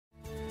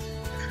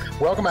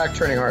Welcome back to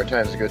Turning Hard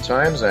Times to Good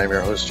Times. I'm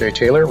your host, Jay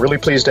Taylor. Really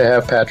pleased to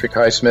have Patrick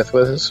Highsmith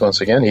with us once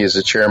again. He is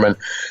the chairman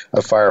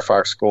of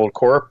Firefox Gold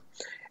Corp.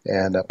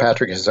 And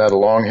Patrick has had a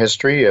long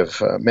history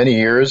of many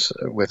years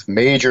with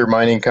major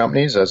mining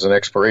companies as an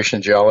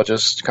exploration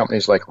geologist,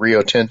 companies like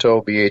Rio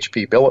Tinto,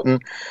 BHP Billiton,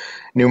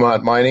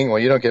 Newmont Mining. Well,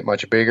 you don't get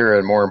much bigger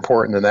and more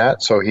important than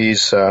that. So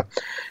he's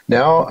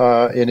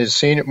now in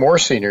his more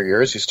senior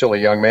years. He's still a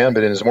young man,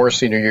 but in his more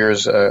senior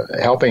years,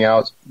 helping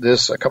out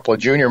a couple of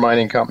junior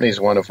mining companies,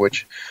 one of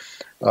which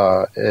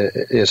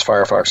is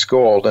Firefox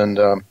Gold.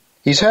 And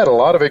he's had a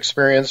lot of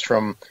experience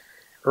from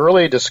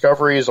early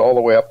discoveries all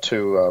the way up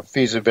to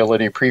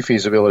feasibility,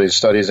 pre-feasibility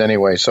studies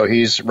anyway. So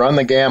he's run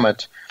the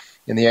gamut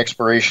in the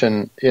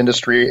exploration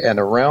industry and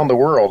around the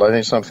world. I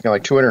think something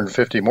like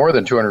more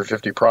than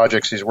 250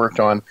 projects he's worked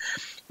on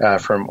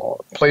from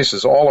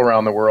places all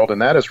around the world,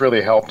 and that has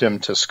really helped him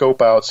to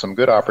scope out some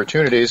good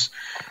opportunities,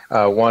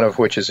 one of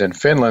which is in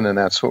Finland, and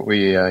that's what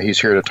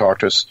he's here to talk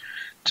to us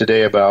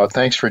today about.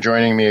 Thanks for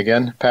joining me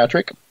again,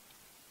 Patrick.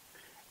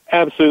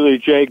 Absolutely,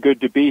 Jay.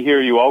 Good to be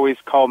here. You always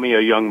call me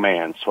a young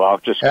man, so I'll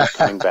just keep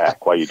coming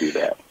back while you do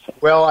that. So.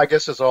 Well, I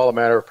guess it's all a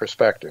matter of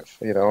perspective.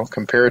 You know,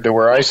 compared to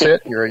where I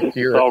sit, you're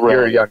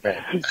a young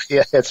man.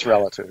 Yeah, it's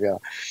relative. Yeah.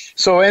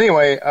 So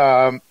anyway,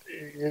 I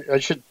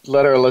should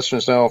let our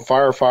listeners know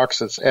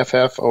Firefox, it's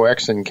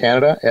FFOX in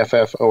Canada,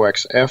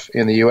 FFOXF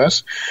in the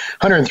U.S.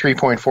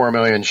 103.4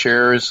 million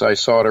shares. I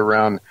saw it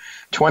around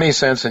 20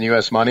 cents in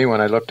U.S. money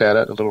when I looked at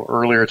it a little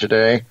earlier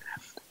today.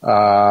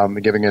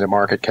 Giving it a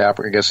market cap,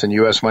 I guess, in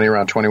U.S. money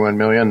around $21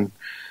 million.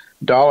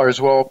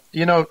 Well,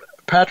 you know,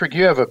 Patrick,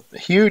 you have a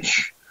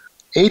huge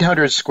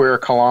 800 square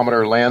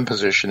kilometer land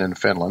position in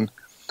Finland,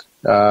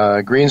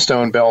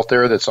 greenstone belt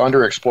there that's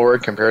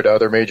underexplored compared to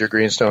other major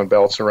greenstone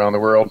belts around the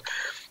world.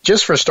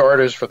 Just for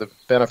starters, for the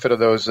benefit of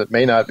those that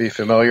may not be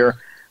familiar,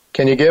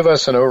 can you give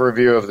us an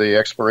overview of the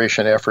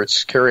exploration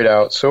efforts carried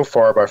out so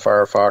far by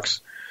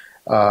Firefox?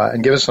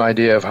 And give us an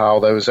idea of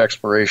how those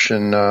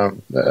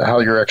how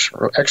your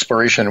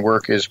exploration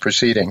work is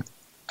proceeding.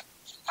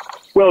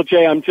 Well,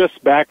 Jay, I'm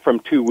just back from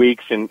 2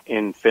 weeks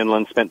in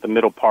Finland, spent the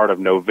middle part of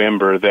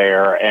November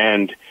there,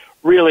 and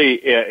really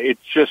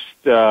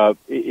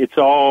it's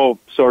all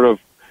sort of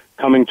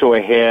coming to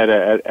a head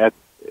at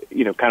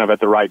kind of at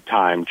the right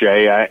time,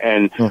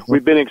 Jay.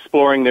 We've been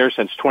exploring there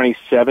since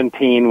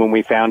 2017 when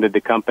we founded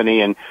the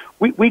company, and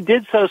we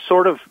did so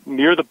sort of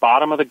near the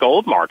bottom of the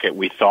gold market,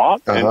 we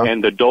thought,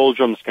 and the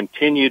doldrums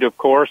continued, of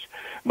course.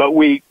 But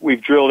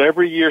we've drilled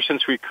every year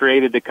since we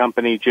created the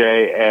company,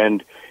 Jay,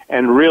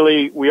 and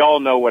really we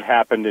all know what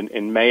happened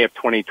in May of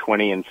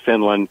 2020 in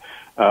Finland.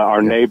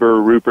 Our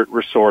neighbor Rupert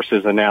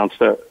Resources announced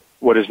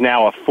what is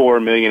now a 4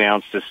 million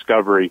ounce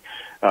discovery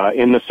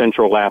in the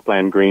central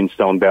Lapland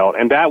greenstone belt,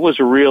 and that was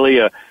really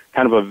a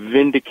kind of a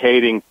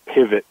vindicating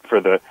pivot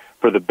for the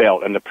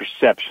belt and the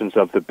perceptions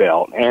of the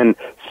belt. And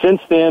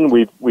since then,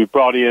 we've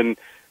brought in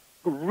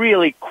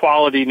really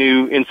quality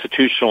new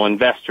institutional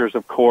investors,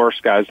 of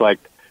course, guys like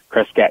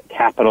Crescat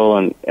Capital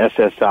and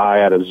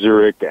SSI out of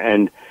Zurich,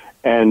 and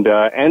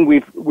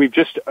we've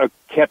just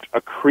kept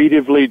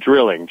accretively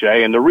drilling,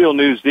 Jay. And the real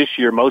news this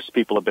year, most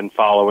people have been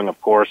following, of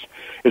course,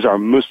 is our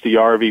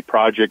Mustajärvi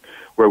project,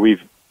 where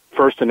we've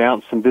first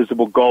announced some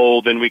visible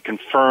gold, and we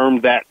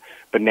confirmed that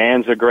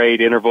bonanza grade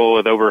interval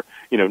with over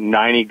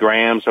 90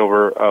 grams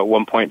over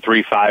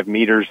 1.35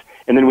 meters,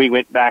 and then we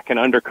went back and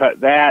undercut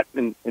that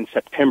in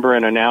September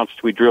and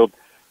announced we drilled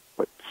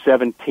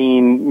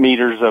 16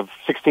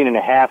 and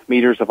a half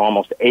meters of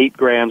almost 8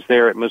 grams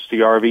there at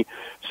Mustajärvi.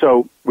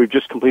 So we've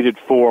just completed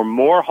 4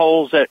 more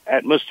holes at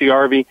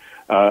Mustajärvi.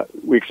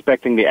 We're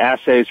expecting the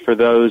assays for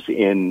those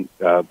in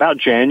about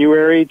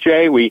January,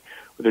 Jay.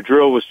 The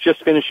drill was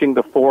just finishing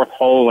the 4th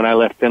hole when I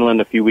left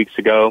Finland a few weeks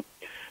ago.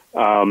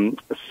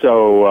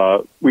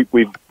 So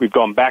we've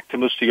gone back to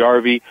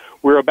Mustajärvi.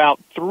 We're about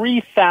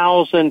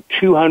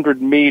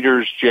 3,200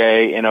 meters,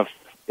 Jay, in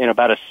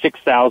about a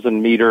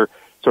 6,000 meter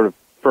sort of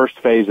first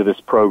phase of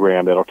this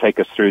program that'll take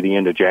us through the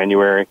end of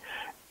January.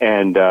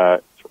 And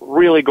it's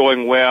really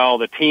going well.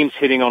 The team's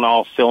hitting on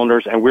all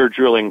cylinders, and we're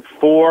drilling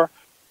 4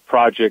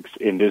 projects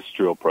in this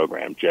drill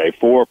program, Jay.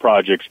 4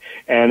 projects.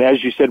 And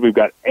as you said, we've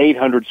got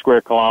 800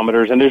 square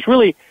kilometers, and there's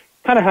really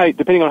kind of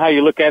depending on how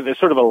you look at it, there's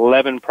sort of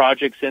 11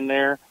 projects in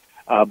there.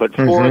 But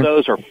 4 of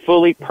those are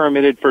fully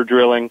permitted for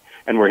drilling,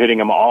 and we're hitting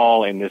them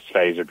all in this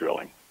phase of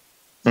drilling.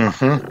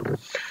 Mm-hmm.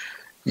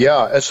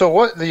 Yeah. So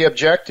what the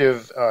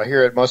objective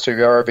here at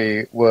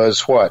Mustajärvi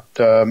was what?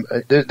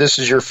 This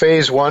is your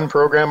phase 1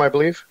 program, I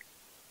believe?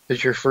 This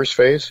is your first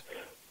phase?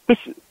 This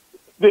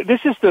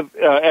is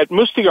at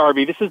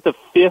Mustajärvi, this is the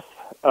 5th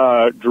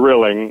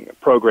drilling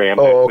program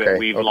that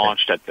we've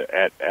launched at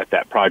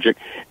that project,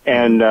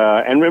 and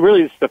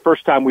really it's the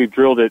first time we've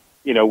drilled it,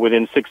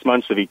 within 6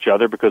 months of each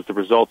other because the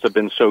results have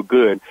been so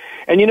good.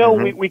 And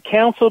we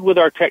counseled with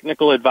our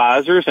technical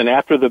advisors, and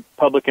after the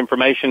public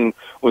information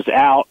was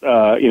out,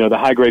 the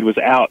high grade was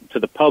out to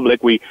the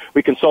public, we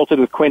consulted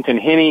with Quentin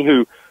Henney,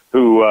 who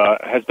who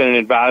has been an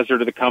advisor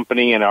to the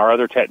company, and our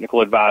other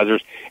technical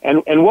advisors.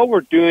 And what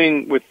we're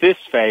doing with this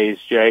phase,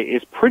 Jay,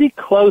 is pretty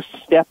close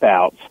step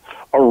outs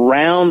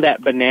around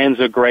that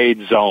bonanza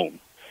grade zone.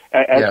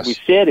 As we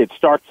said, it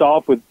starts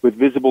off with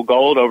visible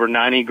gold over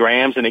 90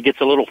 grams, and it gets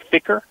a little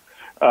thicker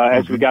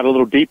as we got a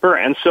little deeper.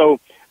 And so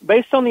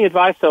based on the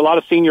advice of a lot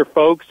of senior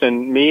folks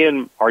and me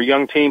and our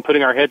young team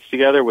putting our heads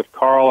together with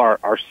Carl,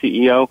 our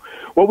CEO,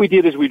 what we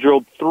did is we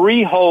drilled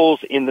 3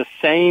 holes in the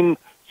same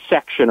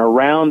section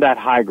around that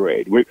high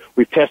grade.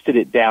 We've tested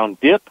it down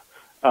dip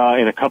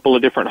in a couple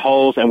of different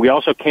holes, and we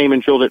also came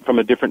and drilled it from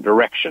a different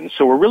direction.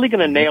 So we're really going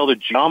to nail the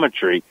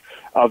geometry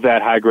of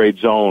that high grade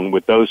zone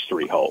with those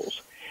 3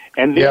 holes.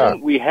 And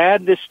then we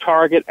had this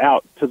target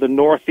out to the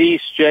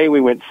northeast, Jay.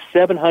 We went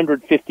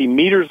 750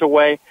 meters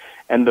away,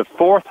 and the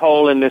 4th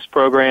hole in this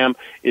program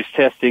is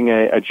testing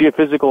a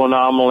geophysical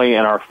anomaly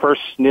and our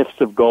first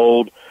sniffs of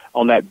gold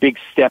on that big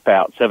step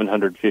out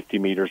 750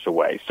 meters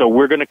away. So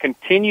we're going to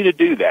continue to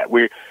do that.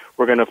 We're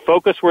going to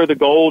focus where the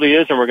gold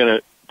is, and we're going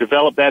to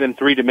develop that in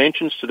 3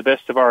 dimensions to the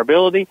best of our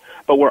ability,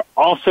 but we're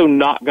also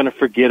not going to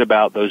forget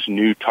about those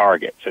new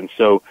targets. And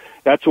so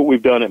that's what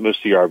we've done at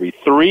Mustajärvi.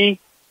 3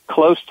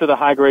 close to the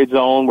high-grade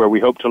zone where we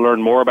hope to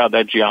learn more about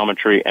that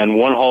geometry, and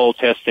 1 hole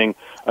testing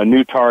a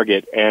new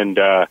target. And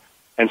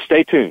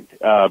stay tuned,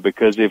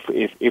 because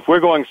if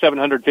we're going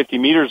 750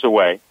 meters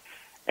away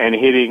and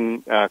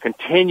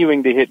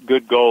continuing to hit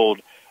good gold,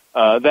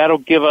 that'll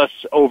give us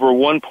over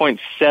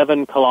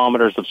 1.7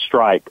 kilometers of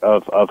strike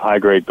of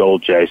high-grade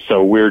gold, Jay.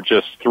 So we're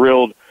just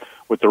thrilled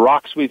with the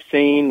rocks we've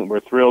seen.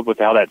 We're thrilled with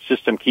how that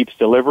system keeps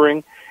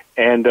delivering.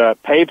 And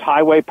paved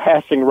highway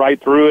passing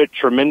right through it,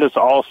 tremendous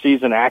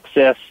all-season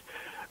access.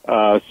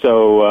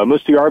 So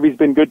Mustajärvi's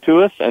been good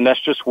to us, and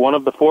that's just one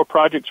of the 4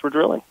 projects we're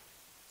drilling.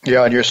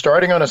 Yeah, and you're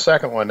starting on a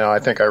second one now. I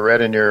think I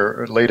read in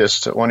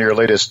one of your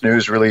latest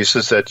news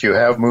releases that you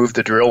have moved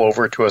the drill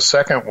over to a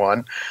second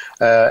one.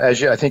 I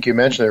think you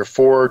mentioned there are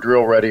 4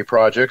 drill-ready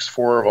projects,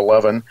 4 of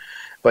 11,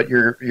 but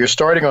you're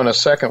starting on a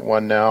second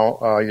one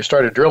now. You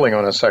started drilling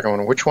on a second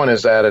one. Which one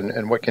is that,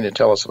 and what can you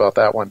tell us about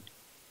that one?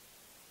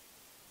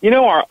 You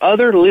know, our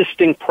other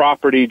listing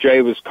property,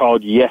 Jay, was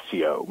called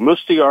Yesio.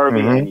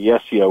 Mustajärvi and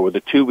Yesio were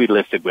the 2 we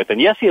listed with. And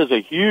Yesio is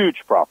a huge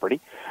property,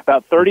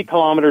 about 30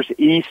 kilometers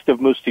east of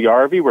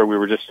Mustajärvi, where we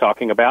were just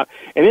talking about,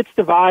 and it's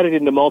divided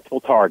into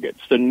multiple targets.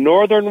 The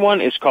northern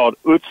one is called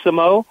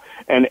Utsamo,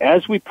 and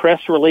as we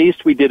press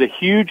released, we did a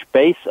huge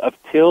base of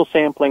till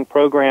sampling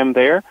program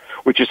there,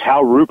 which is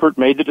how Rupert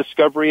made the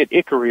discovery at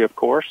Ikkari, of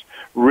course.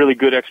 Really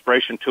good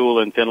exploration tool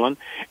in Finland.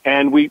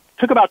 And we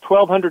took about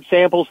 1,200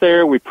 samples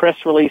there. We press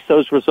released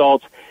those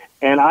results,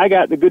 and I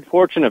got the good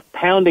fortune of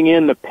pounding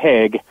in the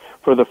peg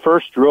for the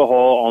first drill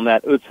hole on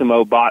that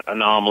Utsamo bot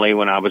anomaly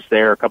when I was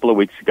there a couple of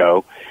weeks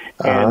ago.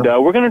 And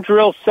we're going to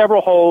drill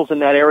several holes in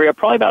that area,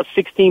 probably about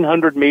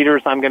 1,600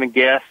 meters, I'm going to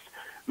guess,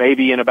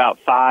 maybe in about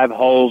 5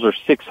 holes or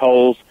 6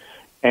 holes.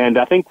 And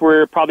I think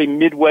we're probably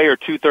midway or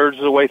 2/3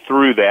 of the way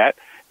through that.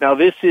 Now,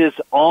 this is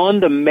on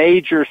the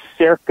major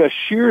Serka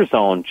shear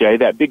zone, Jay,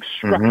 that big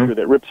structure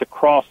that rips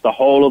across the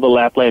whole of the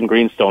Lapland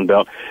Greenstone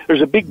Belt.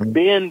 There's a big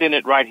bend in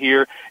it right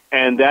here,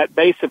 and that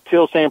base of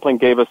till sampling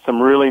gave us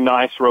some really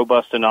nice,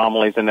 robust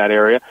anomalies in that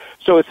area.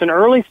 So it's an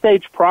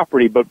early-stage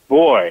property, but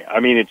boy,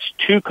 I mean, it's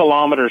 2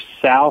 kilometers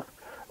south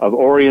of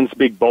Orion's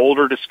big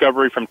boulder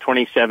discovery from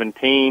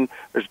 2017.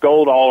 There's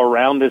gold all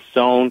around this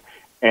zone,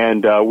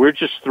 and we're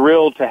just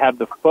thrilled to have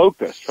the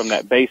focus from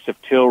that base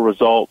of till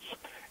results.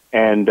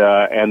 And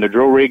the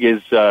drill rig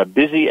is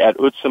busy at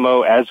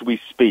Utsamo as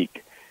we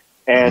speak.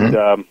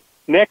 And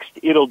next,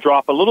 it'll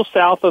drop a little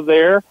south of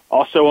there,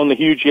 also on the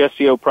huge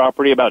Yesio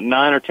property, about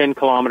 9 or 10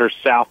 kilometers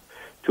south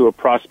to a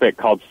prospect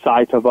called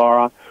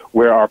Saitavara,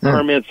 where our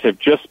permits have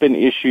just been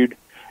issued,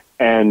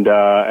 and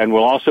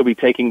we'll also be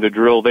taking the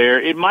drill there.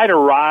 It might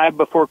arrive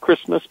before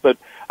Christmas, but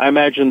I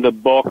imagine the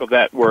bulk of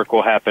that work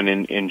will happen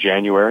in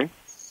January.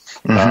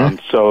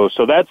 So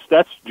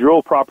that's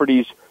drill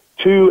properties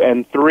 2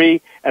 and 3.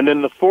 And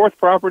then the 4th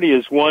property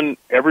is one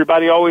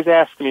everybody always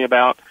asks me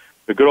about,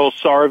 the good old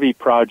Sarvi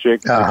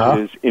project,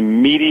 which is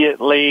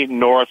immediately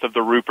north of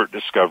the Rupert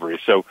discovery.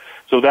 So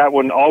that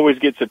one always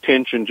gets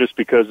attention just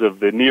because of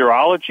the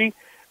neurology.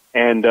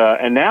 And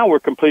now we're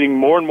completing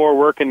more and more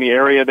work in the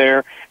area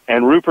there.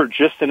 And Rupert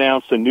just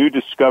announced a new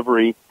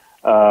discovery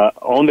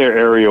on their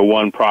Area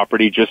 1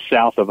 property just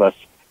south of us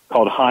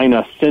called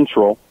Haina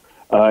Central,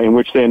 in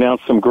which they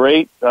announced some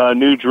great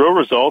new drill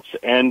results,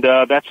 and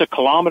that's a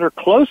kilometer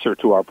closer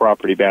to our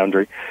property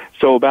boundary.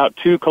 So about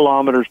 2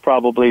 kilometers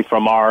probably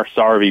from our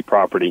Sarvi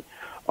property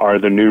are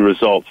the new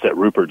results that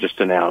Rupert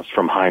just announced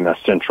from Haina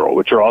Central,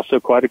 which are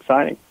also quite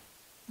exciting.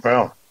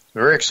 Well,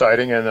 very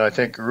exciting, and I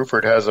think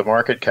Rupert has a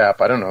market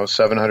cap, I don't know,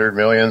 700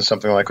 million,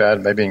 something like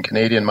that, maybe in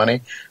Canadian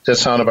money. Does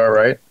that sound about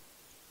right?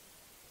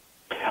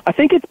 I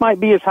think it might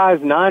be as high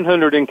as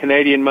 900 in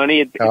Canadian money.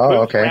 It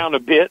moves around a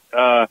bit.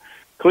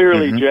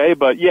 Clearly, Jay,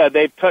 but yeah,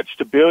 they've touched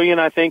 $1 billion,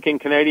 I think, in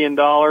Canadian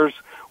dollars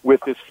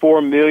with this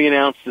 4 million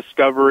ounce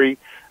discovery.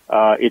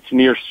 It's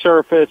near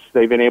surface.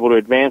 They've been able to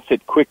advance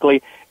it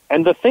quickly.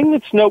 And the thing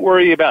that's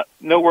noteworthy about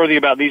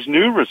these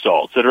new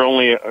results that are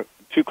only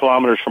 2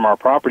 kilometers from our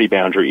property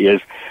boundary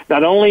is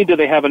not only do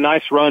they have a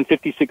nice run,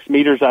 56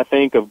 meters, I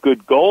think, of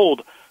good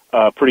gold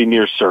pretty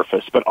near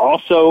surface, but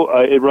also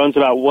it runs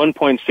about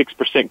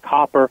 1.6%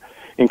 copper,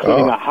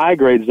 including a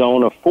high-grade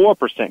zone of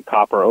 4%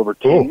 copper over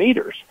 10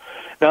 meters.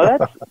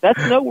 Now,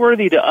 that's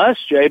noteworthy to us,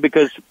 Jay,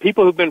 because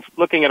people who've been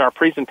looking at our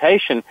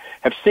presentation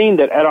have seen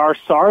that at our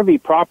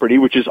Sarvey property,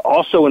 which is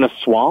also in a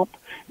swamp,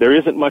 there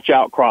isn't much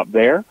outcrop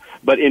there.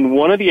 But in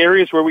one of the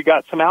areas where we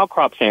got some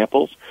outcrop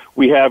samples,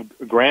 we have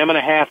 1.5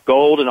 grams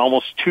gold and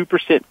almost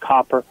 2%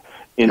 copper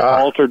in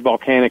altered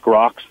volcanic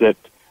rocks that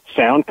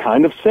sound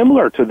kind of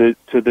similar to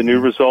the new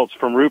results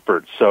from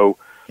Rupert. So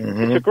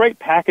it's a great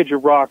package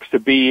of rocks to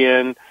be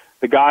in.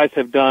 The guys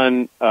have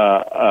done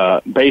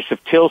base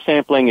of till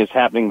sampling is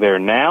happening there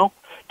now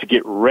to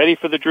get ready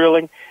for the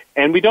drilling.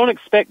 And we don't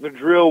expect the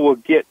drill will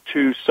get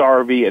to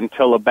Sarvey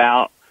until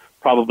about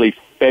probably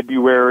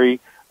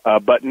February.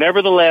 But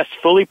nevertheless,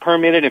 fully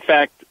permitted. In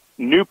fact,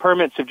 new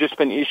permits have just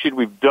been issued.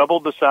 We've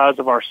doubled the size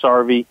of our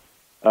Sarvey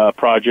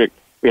project.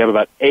 We have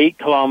about 8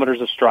 kilometers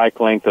of strike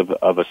length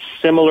of a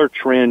similar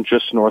trend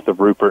just north of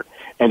Rupert,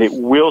 and it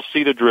will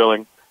see the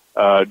drilling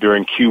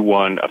during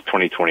Q1 of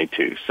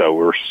 2022. So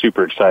we're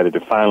super excited to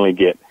finally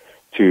get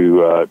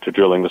to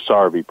drilling the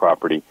Sarvey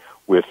property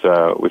with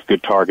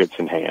good targets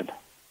in hand.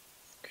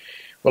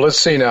 Well, let's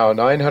see now.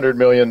 $900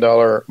 million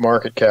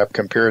market cap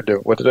compared to,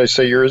 what did I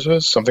say yours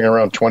was? Something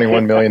around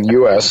 21 million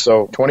U.S.,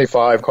 so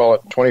 25, call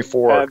it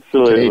 24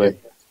 Absolutely. Canadian.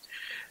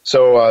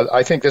 So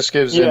I think this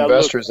gives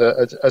investors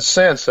a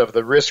sense of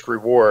the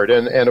risk-reward.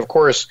 And, of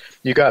course,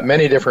 you got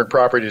many different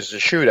properties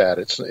to shoot at.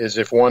 It's as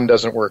if one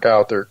doesn't work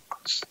out, there's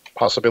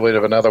possibility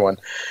of another one.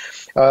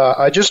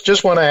 I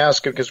just want to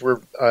ask, because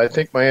I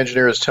think my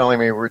engineer is telling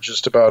me we're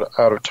just about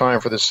out of time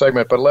for this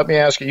segment, but let me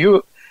ask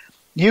you,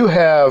 you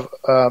have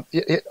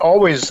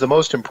always the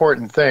most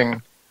important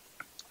thing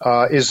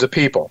is the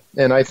people.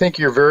 And I think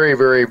you're very,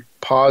 very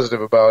positive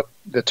about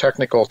the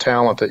technical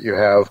talent that you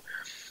have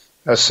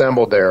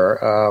assembled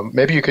there.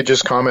 Maybe you could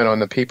just comment on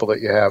the people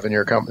that you have in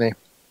your company.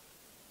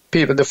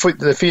 People, the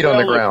feet on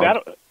the ground.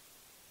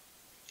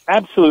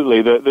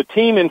 Absolutely. The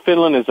team in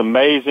Finland is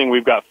amazing.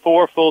 We've got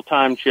 4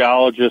 full-time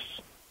geologists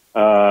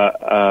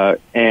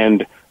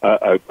and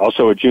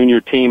also a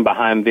junior team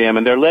behind them,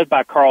 and they're led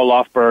by Carl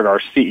Lofberg, our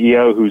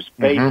CEO, who's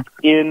based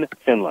in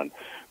Finland.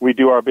 We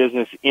do our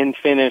business in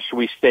Finnish.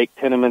 We stake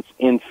tenements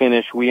in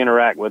Finnish. We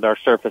interact with our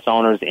surface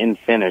owners in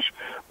Finnish.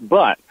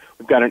 But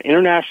we've got an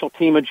international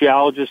team of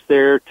geologists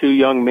there, 2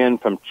 young men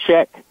from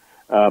Czech,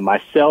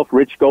 myself,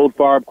 Rich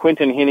Goldfarb,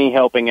 Quentin Henney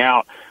helping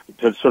out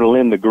to sort of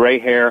lend the gray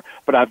hair.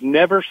 But I've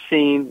never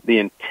seen the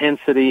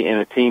intensity in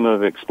a team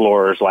of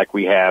explorers like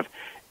we have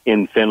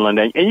in Finland.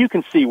 And you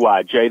can see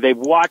why, Jay. They've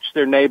watched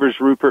their neighbors,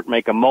 Rupert,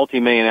 make a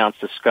multi-million-ounce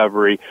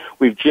discovery.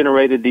 We've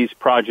generated these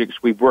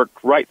projects. We've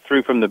worked right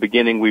through from the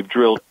beginning. We've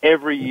drilled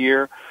every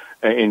year.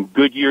 In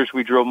good years,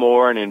 we drill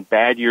more, and in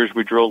bad years,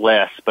 we drill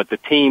less. But the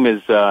team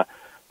is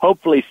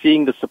hopefully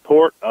seeing the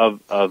support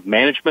of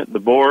management, the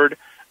board,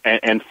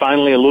 and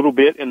finally a little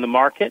bit in the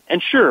market.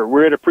 And sure,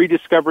 we're at a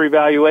pre-discovery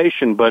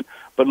valuation, but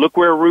look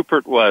where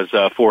Rupert was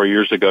 4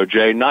 years ago,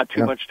 Jay. Not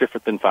too much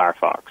different than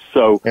Firefox.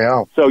 So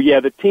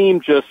the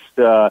team just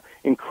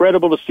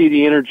incredible to see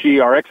the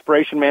energy. Our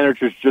exploration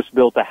manager's just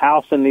built a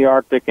house in the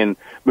Arctic and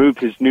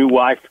moved his new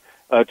wife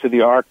to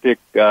the Arctic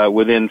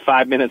within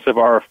 5 minutes of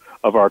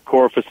our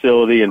core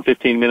facility and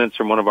 15 minutes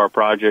from one of our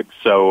projects.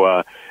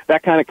 So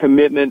that kind of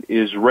commitment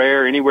is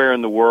rare anywhere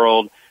in the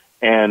world.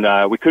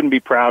 And we couldn't be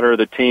prouder of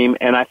the team.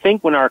 And I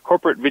think when our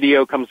corporate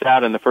video comes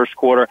out in the first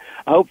quarter,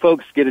 I hope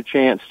folks get a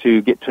chance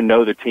to get to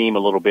know the team a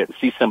little bit and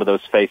see some of those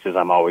faces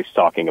I'm always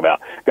talking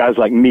about. Guys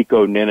like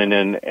Mikko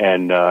Neninen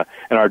and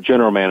our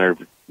general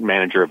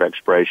manager of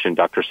exploration,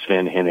 Dr.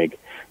 Sven Hennig.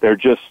 They're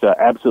just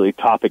absolutely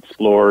top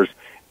explorers.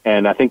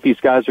 And I think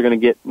these guys are going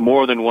to get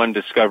more than one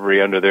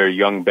discovery under their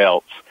young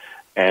belts.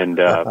 And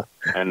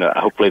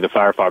hopefully the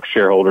Firefox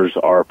shareholders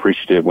are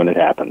appreciative when it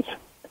happens.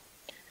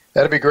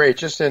 That'd be great.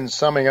 Just in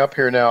summing up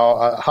here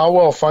now, how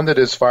well funded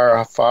is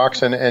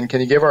Firefox, and can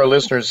you give our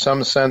listeners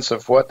some sense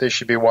of what they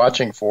should be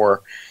watching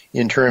for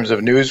in terms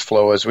of news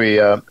flow as we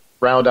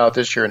round out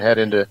this year and head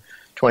into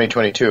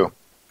 2022?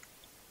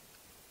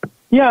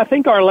 Yeah, I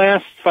think our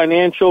last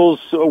financials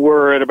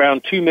were at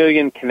around 2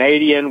 million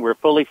Canadian. We're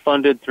fully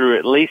funded through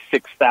at least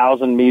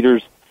 6,000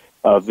 meters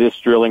of this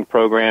drilling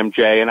program,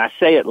 Jay. And I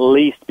say at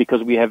least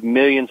because we have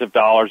millions of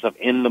dollars of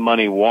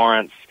in-the-money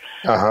warrants.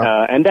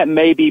 And that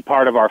may be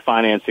part of our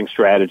financing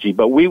strategy,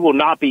 but we will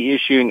not be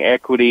issuing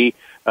equity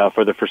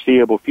for the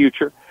foreseeable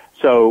future.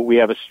 So we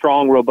have a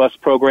strong, robust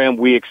program.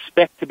 We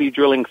expect to be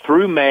drilling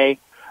through May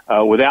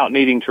without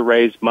needing to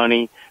raise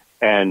money.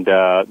 And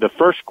the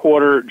first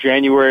quarter,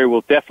 January,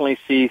 we'll definitely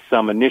see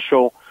some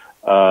initial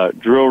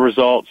drill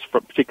results,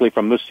 particularly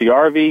from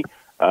Mustajärvi.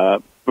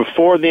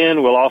 Before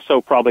then, we'll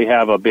also probably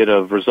have a bit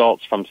of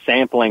results from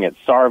sampling at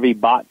Sarvey,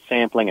 bot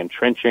sampling and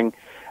trenching.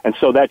 And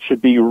so that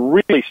should be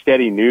really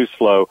steady news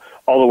flow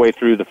all the way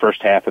through the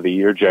first half of the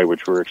year, Jay,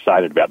 which we're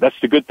excited about. That's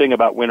the good thing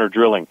about winter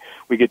drilling.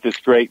 We get this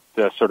great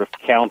sort of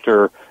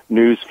counter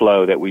news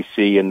flow that we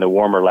see in the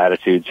warmer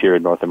latitudes here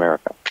in North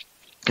America.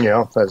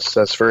 Yeah,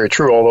 that's very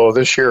true, although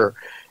this year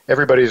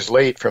everybody's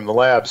late from the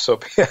lab, so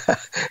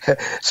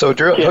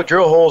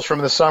drill holes from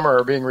the summer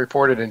are being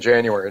reported in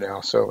January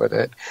now. So,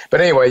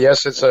 but anyway,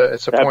 yes, it's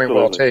a point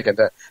well taken.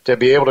 To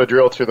be able to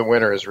drill through the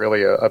winter is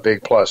really a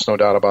big plus, no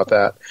doubt about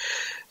that.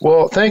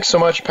 Well, thanks so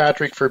much,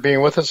 Patrick, for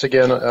being with us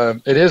again.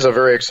 It is a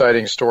very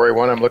exciting story,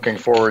 one I'm looking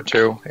forward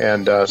to,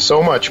 and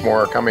so much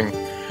more coming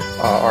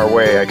our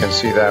way. I can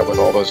see that with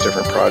all those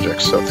different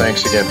projects. So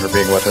thanks again for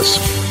being with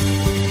us.